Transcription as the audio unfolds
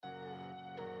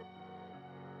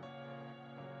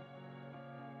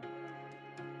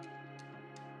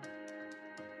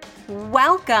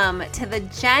Welcome to the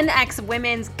Gen X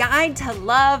Women's Guide to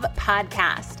Love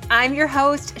podcast. I'm your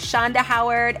host, Shonda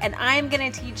Howard, and I'm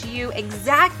going to teach you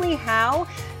exactly how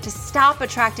to stop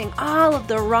attracting all of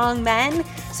the wrong men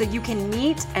so you can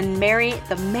meet and marry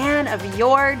the man of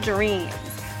your dreams.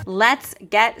 Let's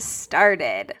get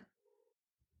started.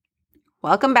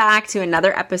 Welcome back to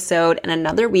another episode and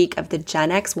another week of the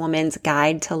Gen X Woman's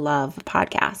Guide to Love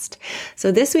podcast.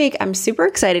 So this week, I'm super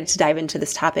excited to dive into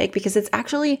this topic because it's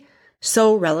actually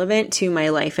so relevant to my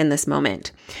life in this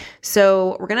moment.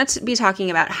 So we're going to be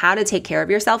talking about how to take care of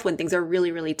yourself when things are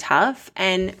really, really tough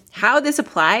and how this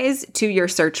applies to your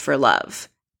search for love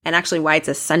and actually why it's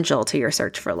essential to your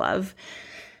search for love.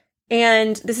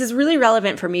 And this is really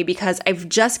relevant for me because I've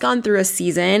just gone through a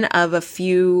season of a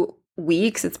few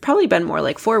weeks. It's probably been more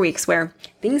like 4 weeks where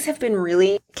things have been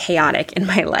really chaotic in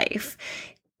my life.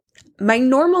 My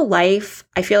normal life,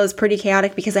 I feel, is pretty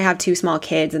chaotic because I have 2 small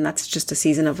kids, and that's just a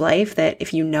season of life that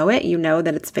if you know it, you know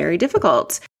that it's very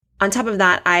difficult. On top of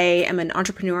that, I am an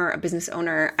entrepreneur, a business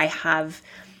owner. I have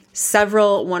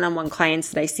several one-on-one clients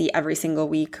that I see every single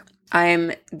week.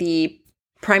 I'm the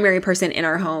primary person in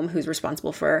our home who's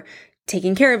responsible for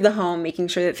taking care of the home, making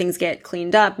sure that things get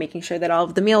cleaned up, making sure that all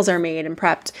of the meals are made and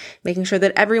prepped, making sure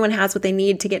that everyone has what they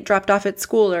need to get dropped off at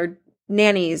school or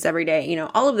nannies every day,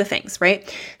 all of the things,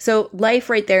 right? So life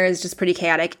right there is just pretty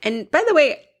chaotic. And by the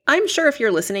way, I'm sure if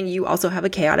you're listening, you also have a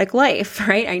chaotic life,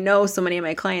 right? I know so many of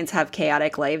my clients have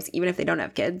chaotic lives, even if they don't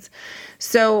have kids.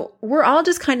 So we're all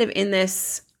just kind of in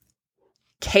this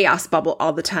chaos bubble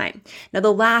all the time. Now,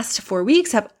 the last 4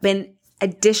 weeks have been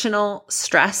additional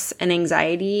stress and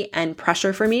anxiety and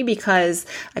pressure for me because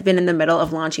I've been in the middle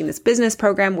of launching this business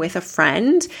program with a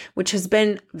friend, which has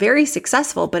been very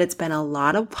successful, but it's been a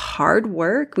lot of hard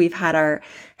work. We've had our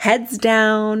heads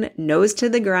down, nose to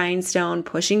the grindstone,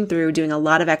 pushing through, doing a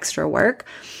lot of extra work.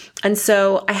 And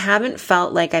so I haven't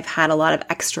felt like I've had a lot of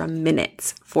extra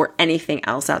minutes for anything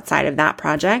else outside of that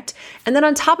project. And then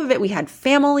on top of it, we had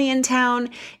family in town.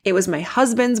 It was my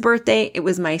husband's birthday. It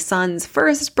was my son's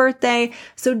first birthday.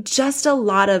 So just a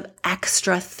lot of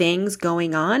extra things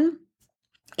going on.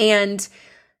 And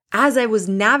as I was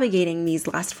navigating these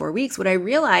last 4 weeks, what I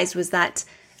realized was that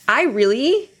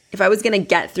if I was going to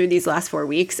get through these last 4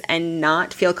 weeks and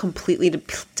not feel completely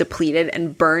depleted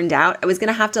and burned out, I was going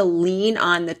to have to lean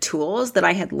on the tools that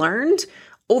I had learned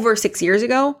over 6 years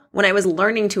ago when I was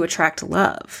learning to attract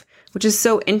love, which is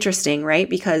so interesting, right?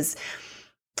 Because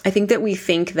I think that we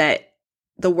think that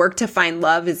the work to find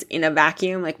love is in a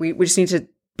vacuum. Like we just need to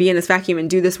be in this vacuum and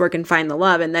do this work and find the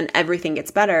love, and then everything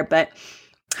gets better. But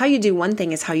how you do one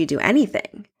thing is how you do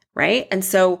anything, right? And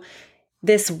so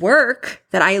this work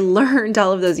that I learned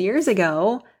all of those years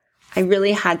ago, I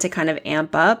really had to kind of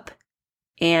amp up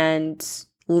and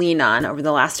lean on over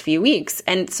the last few weeks.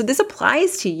 And so this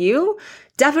applies to you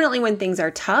definitely when things are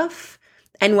tough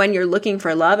and when you're looking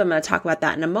for love. I'm going to talk about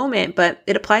that in a moment, but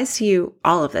it applies to you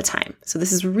all of the time. So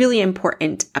this is a really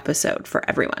important episode for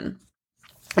everyone.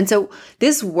 And so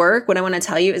this work, what I want to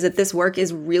tell you is that this work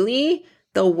is really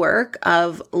the work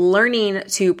of learning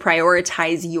to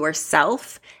prioritize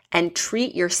yourself and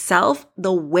treat yourself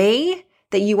the way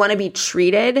that you want to be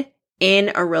treated in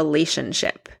a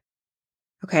relationship.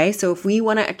 Okay, so if we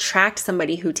want to attract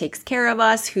somebody who takes care of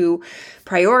us, who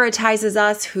prioritizes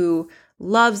us, who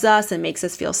loves us and makes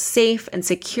us feel safe and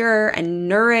secure and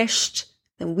nourished,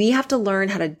 then we have to learn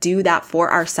how to do that for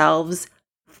ourselves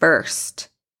first.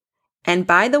 And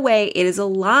by the way, it is a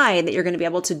lie that you're going to be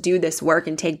able to do this work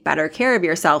and take better care of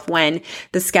yourself when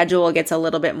the schedule gets a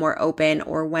little bit more open,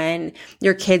 or when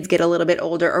your kids get a little bit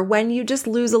older, or when you just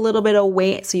lose a little bit of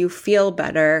weight so you feel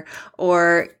better,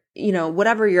 or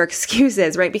whatever your excuse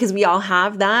is, right? Because we all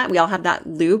have that. We all have that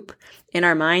loop in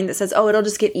our mind that says, oh, it'll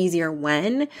just get easier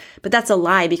when. But that's a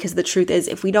lie, because the truth is,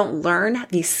 if we don't learn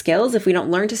these skills, if we don't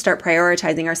learn to start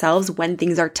prioritizing ourselves when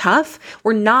things are tough,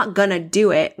 we're not going to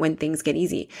do it when things get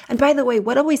easy. And by the way,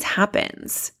 what always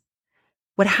happens?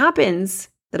 What happens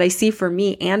that I see for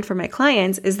me and for my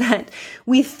clients is that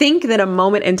we think that a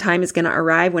moment in time is going to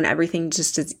arrive when everything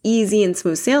just is easy and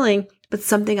smooth sailing, but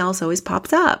something else always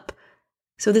pops up.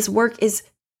 So this work is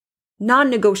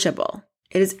non-negotiable.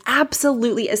 It is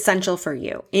absolutely essential for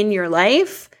you in your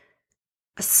life,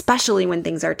 especially when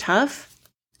things are tough,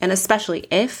 and especially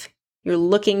if you're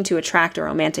looking to attract a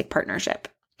romantic partnership.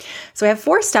 So I have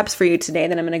 4 steps for you today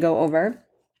that I'm going to go over.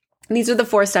 And these are the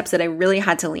 4 steps that I really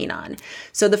had to lean on.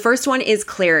 So the first one is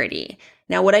clarity.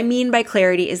 Now, what I mean by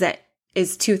clarity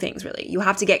is 2 things, really. You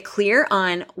have to get clear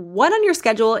on what on your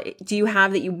schedule do you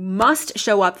have that you must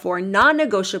show up for,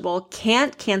 non-negotiable,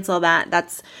 can't cancel that.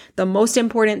 That's the most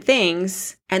important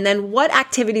things. And then what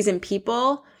activities and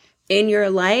people in your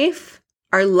life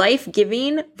are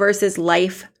life-giving versus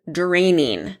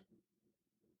life-draining.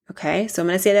 Okay, so I'm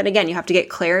going to say that again. You have to get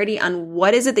clarity on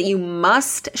what is it that you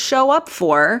must show up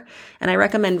for. And I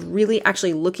recommend really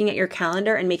actually looking at your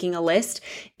calendar and making a list.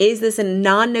 Is this a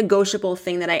non-negotiable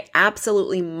thing that I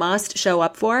absolutely must show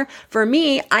up for? For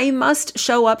me, I must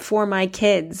show up for my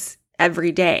kids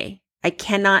every day. I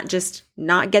cannot just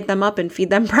not get them up and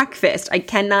feed them breakfast. I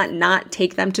cannot not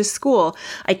take them to school.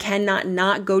 I cannot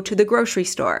not go to the grocery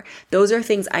store. Those are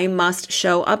things I must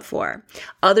show up for.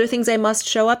 Other things I must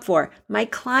show up for, my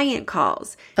client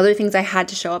calls. Other things I had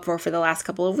to show up for the last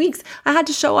couple of weeks. I had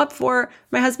to show up for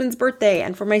my husband's birthday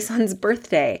and for my son's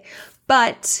birthday.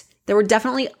 But there were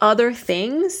definitely other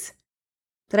things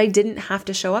that I didn't have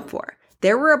to show up for.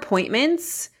 There were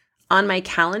appointments on my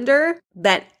calendar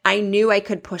that I knew I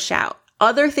could push out.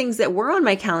 Other things that were on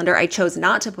my calendar, I chose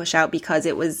not to push out because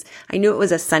I knew it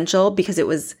was essential because it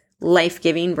was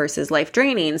life-giving versus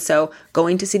life-draining. So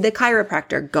going to see the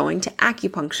chiropractor, going to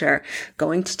acupuncture,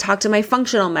 going to talk to my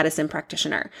functional medicine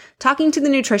practitioner, talking to the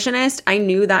nutritionist, I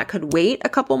knew that could wait a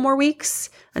couple more weeks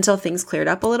until things cleared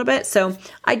up a little bit. So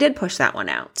I did push that one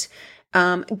out.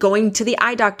 Going to the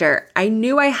eye doctor. I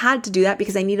knew I had to do that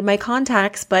because I needed my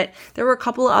contacts, but there were a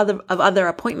couple of other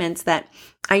appointments that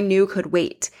I knew could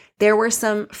wait. There were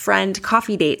some friend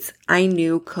coffee dates I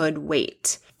knew could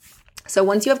wait. So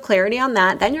once you have clarity on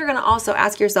that, then you're going to also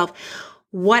ask yourself,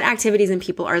 what activities and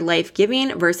people are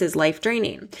life-giving versus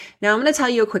life-draining? Now, I'm going to tell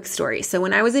you a quick story. So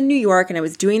when I was in New York and I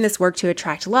was doing this work to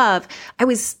attract love, I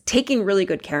was taking really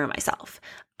good care of myself.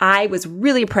 I was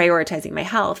really prioritizing my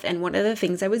health. And one of the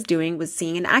things I was doing was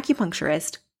seeing an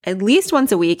acupuncturist at least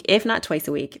once a week, if not twice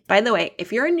a week. By the way,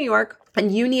 if you're in New York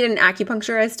and you need an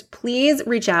acupuncturist, please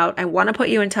reach out. I want to put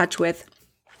you in touch with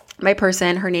my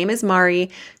person. Her name is Mari.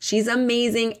 She's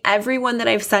amazing. Everyone that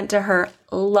I've sent to her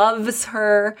loves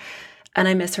her, and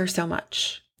I miss her so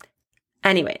much.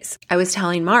 Anyways, I was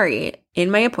telling Mari in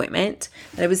my appointment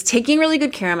that I was taking really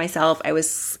good care of myself. I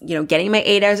was, getting my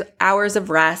 8 hours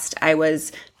of rest. I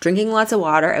was drinking lots of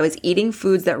water. I was eating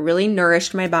foods that really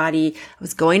nourished my body. I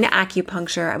was going to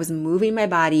acupuncture. I was moving my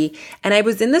body. And I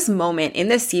was in this moment, in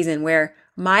this season where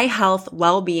my health,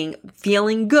 well-being,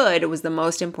 feeling good was the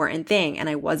most important thing, and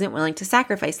I wasn't willing to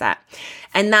sacrifice that.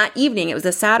 And that evening, it was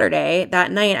a Saturday,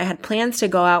 that night, I had plans to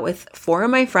go out with 4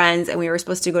 of my friends, and we were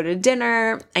supposed to go to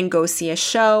dinner and go see a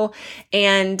show.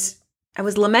 And I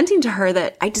was lamenting to her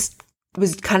that I just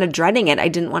was kind of dreading it. I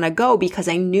didn't want to go because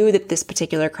I knew that this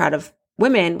particular crowd of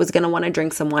women was going to want to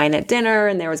drink some wine at dinner,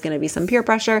 and there was going to be some peer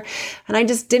pressure, and I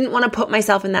just didn't want to put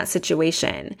myself in that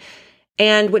situation.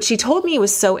 And what she told me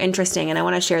was so interesting, and I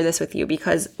want to share this with you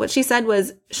because what she said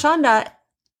was, Shonda,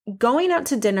 going out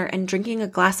to dinner and drinking a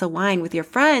glass of wine with your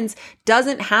friends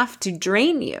doesn't have to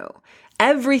drain you.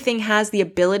 Everything has the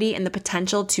ability and the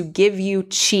potential to give you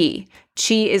chi.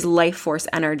 Chi is life force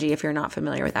energy if you're not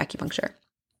familiar with acupuncture.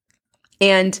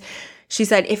 And she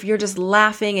said, if you're just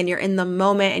laughing and you're in the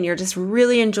moment and you're just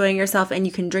really enjoying yourself and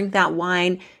you can drink that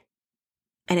wine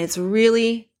and it's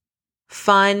really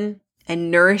fun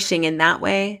and nourishing in that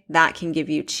way, that can give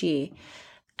you chi.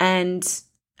 And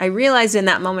I realized in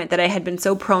that moment that I had been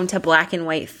so prone to black and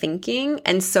white thinking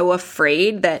and so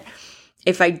afraid that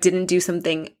if I didn't do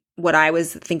something what I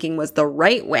was thinking was the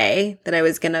right way, that I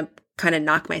was going to kind of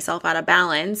knock myself out of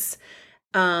balance.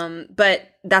 But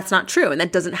that's not true, and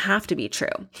that doesn't have to be true.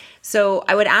 So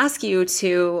I would ask you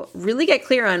to really get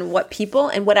clear on what people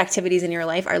and what activities in your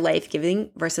life are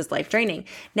life-giving versus life-draining.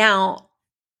 Now,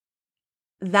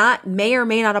 that may or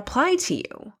may not apply to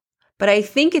you, but I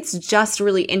think it's just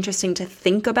really interesting to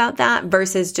think about that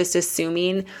versus just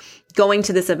assuming going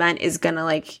to this event is going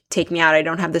to take me out. I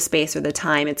don't have the space or the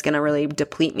time. It's going to really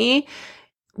deplete me.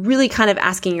 Really kind of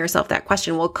asking yourself that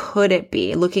question. Well, could it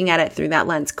be, looking at it through that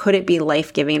lens, could it be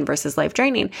life-giving versus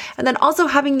life-draining? And then also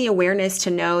having the awareness to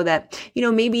know that,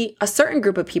 maybe a certain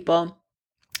group of people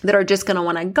that are just going to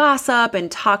want to gossip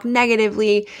and talk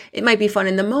negatively. It might be fun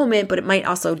in the moment, but it might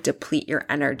also deplete your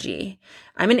energy.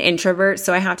 I'm an introvert,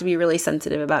 so I have to be really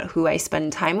sensitive about who I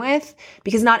spend time with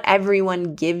because not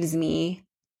everyone gives me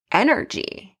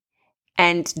energy.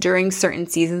 And during certain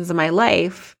seasons of my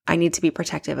life, I need to be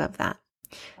protective of that.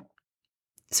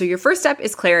 So your first step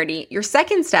is clarity. Your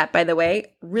second step, by the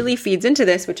way, really feeds into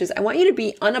this, which is I want you to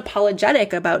be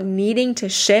unapologetic about needing to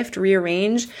shift,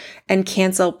 rearrange, and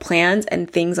cancel plans and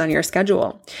things on your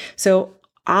schedule. So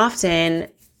often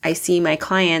I see my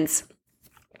clients,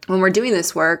 when we're doing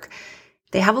this work,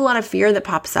 they have a lot of fear that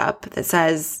pops up that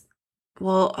says,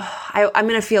 well, I'm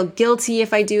going to feel guilty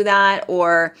if I do that,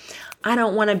 or I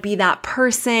don't want to be that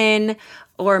person,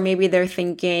 or maybe they're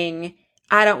thinking,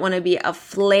 I don't want to be a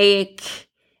flake.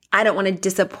 I don't want to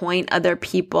disappoint other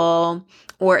people,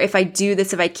 or if I do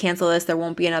this, if I cancel this, there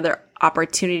won't be another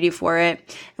opportunity for it.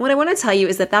 And what I want to tell you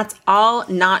is that that's all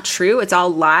not true. It's all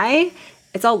lie.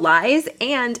 It's all lies,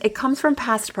 and it comes from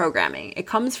past programming. It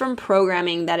comes from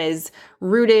programming that is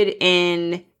rooted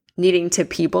in needing to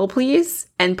people please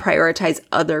and prioritize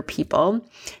other people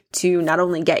to not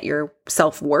only get your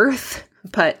self-worth,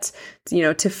 but,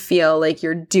 to feel like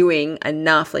you're doing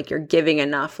enough, like you're giving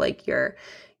enough, like you're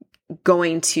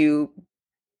going to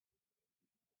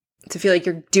feel like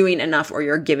you're doing enough or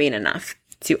you're giving enough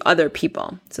to other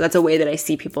people. So that's a way that I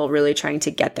see people really trying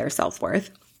to get their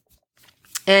self-worth.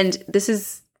 And this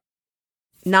is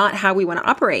not how we want to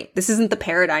operate. This isn't the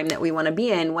paradigm that we want to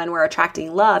be in when we're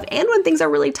attracting love and when things are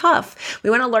really tough.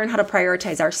 We want to learn how to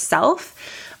prioritize ourselves.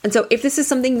 And so if this is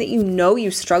something that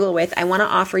you struggle with, I want to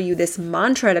offer you this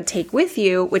mantra to take with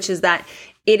you, which is that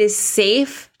it is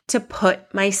safe to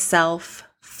put myself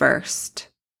first.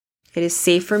 It is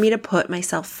safe for me to put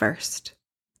myself first.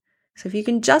 So if you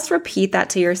can just repeat that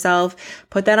to yourself,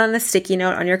 put that on a sticky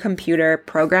note on your computer,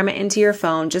 program it into your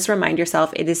phone, just remind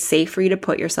yourself it is safe for you to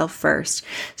put yourself first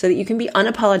so that you can be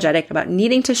unapologetic about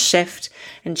needing to shift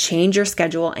and change your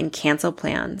schedule and cancel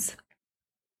plans.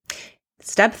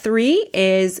 Step 3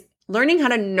 is learning how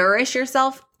to nourish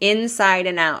yourself inside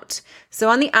and out. So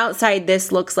on the outside,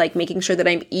 this looks like making sure that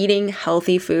I'm eating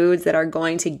healthy foods that are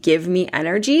going to give me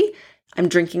energy. I'm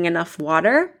drinking enough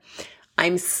water.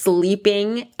 I'm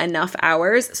sleeping enough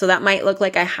hours. So that might look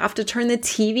like I have to turn the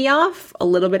TV off a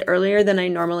little bit earlier than I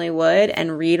normally would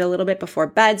and read a little bit before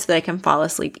bed so that I can fall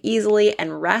asleep easily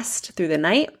and rest through the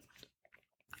night.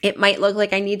 It might look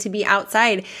like I need to be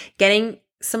outside getting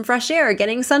some fresh air,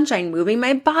 getting sunshine, moving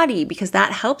my body because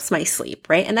that helps my sleep,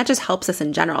 right? And that just helps us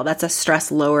in general. That's a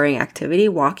stress lowering activity,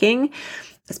 walking,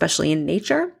 especially in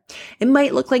nature. It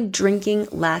might look like drinking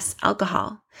less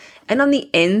alcohol. And on the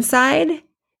inside,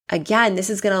 again, this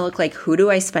is going to look like, who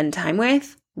do I spend time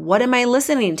with? What am I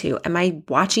listening to? Am I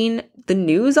watching the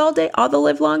news all day, all the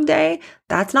live long day?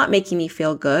 That's not making me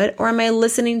feel good. Or am I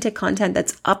listening to content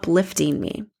that's uplifting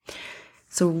me?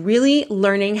 So really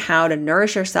learning how to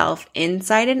nourish yourself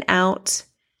inside and out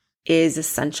is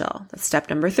essential. That's step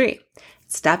number 3.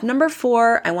 Step number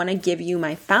 4, I want to give you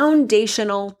my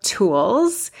foundational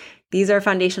tools. These are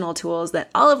foundational tools that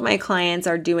all of my clients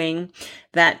are doing,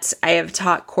 that I have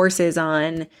taught courses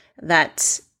on,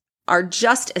 that are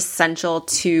just essential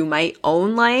to my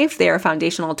own life. They are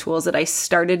foundational tools that I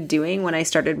started doing when I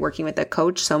started working with a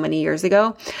coach so many years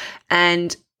ago.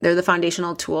 And they're the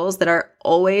foundational tools that are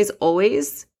always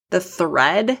the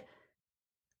thread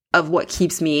of what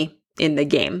keeps me in the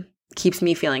game, keeps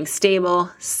me feeling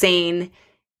stable, sane.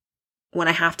 When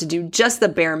I have to do just the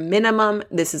bare minimum,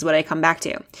 this is what I come back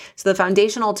to. So the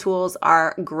foundational tools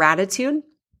are gratitude.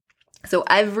 So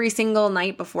every single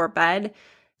night before bed,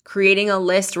 creating a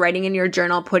list, writing in your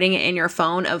journal, putting it in your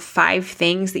phone of 5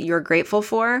 things that you're grateful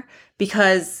for,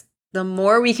 because the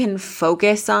more we can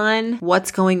focus on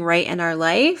what's going right in our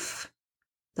life,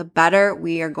 the better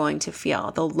we are going to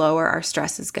feel, the lower our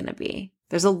stress is going to be.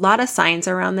 There's a lot of science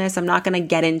around this. I'm not going to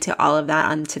get into all of that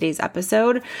on today's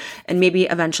episode, and maybe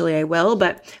eventually I will,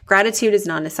 but gratitude is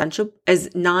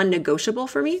non-negotiable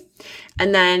for me.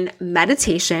 And then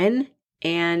meditation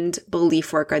and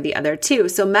belief work are the other 2.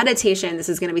 So meditation, this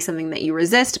is going to be something that you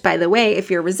resist. By the way,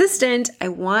 if you're resistant, I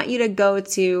want you to go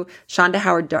to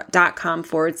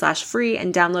shondahoward.com/free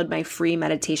and download my free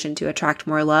meditation to attract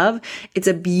more love. It's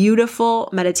a beautiful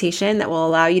meditation that will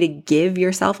allow you to give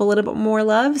yourself a little bit more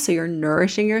love. So you're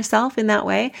nourishing yourself in that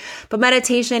way. But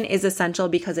meditation is essential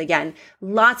because, again,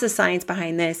 lots of science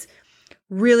behind this.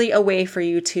 Really a way for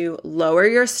you to lower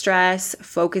your stress,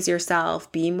 focus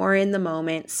yourself, be more in the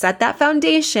moment, set that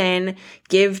foundation,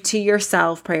 give to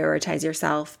yourself, prioritize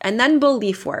yourself, and then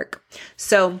belief work.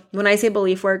 So when I say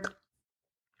belief work,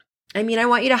 I mean, I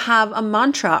want you to have a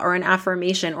mantra or an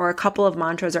affirmation or a couple of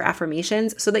mantras or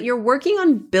affirmations so that you're working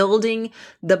on building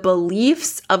the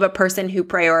beliefs of a person who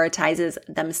prioritizes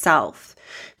themselves.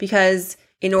 Because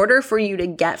in order for you to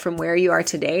get from where you are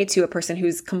today to a person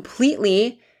who's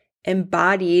completely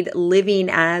embodied living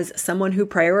as someone who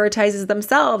prioritizes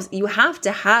themselves, you have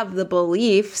to have the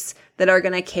beliefs that are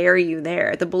going to carry you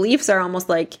there. The beliefs are almost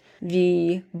like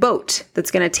the boat that's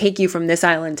going to take you from this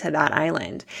island to that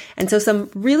island. And so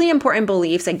some really important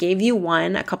beliefs, I gave you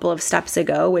one a couple of steps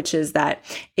ago, which is that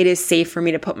it is safe for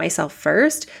me to put myself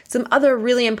first. Some other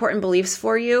really important beliefs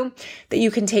for you that you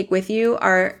can take with you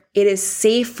are, it is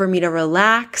safe for me to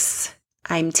relax.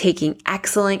 I'm taking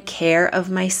excellent care of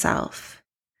myself.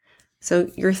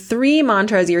 So your 3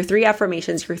 mantras, your 3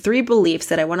 affirmations, your 3 beliefs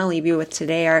that I want to leave you with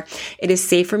today are, it is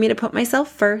safe for me to put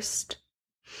myself first.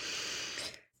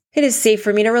 It is safe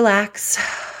for me to relax,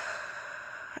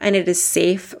 and it is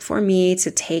safe for me to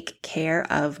take care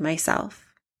of myself.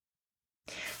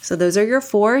 So those are your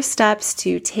 4 steps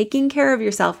to taking care of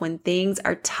yourself when things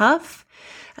are tough.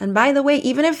 And by the way,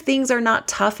 even if things are not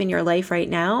tough in your life right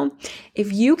now,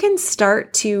 if you can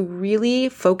start to really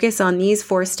focus on these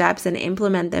 4 steps and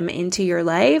implement them into your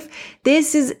life,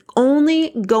 this is only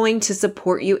going to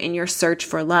support you in your search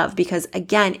for love. Because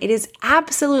again, it is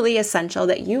absolutely essential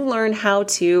that you learn how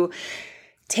to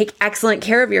take excellent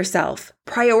care of yourself,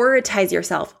 prioritize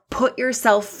yourself, put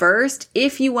yourself first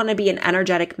if you want to be an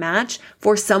energetic match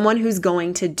for someone who's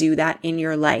going to do that in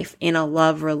your life, in a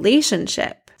love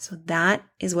relationship. So that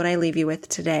is what I leave you with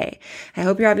today. I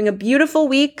hope you're having a beautiful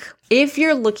week. If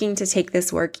you're looking to take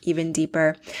this work even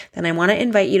deeper, then I want to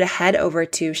invite you to head over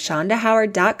to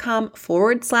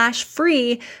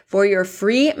shondahoward.com/free for your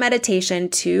free meditation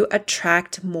to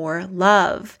attract more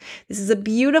love. This is a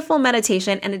beautiful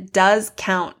meditation, and it does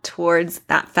count towards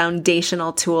that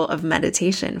foundational tool of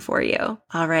meditation for you.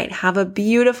 All right. Have a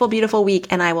beautiful, beautiful week,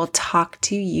 and I will talk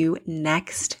to you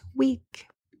next week.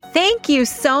 Thank you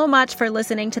so much for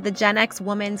listening to the Gen X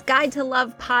Woman's Guide to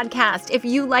Love podcast. If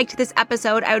you liked this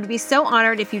episode, I would be so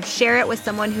honored if you'd share it with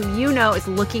someone who you know is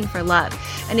looking for love.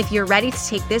 And if you're ready to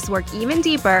take this work even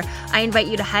deeper, I invite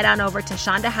you to head on over to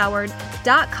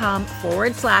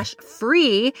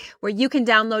shondahoward.com/free, where you can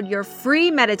download your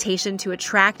free meditation to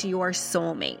attract your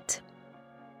soulmate.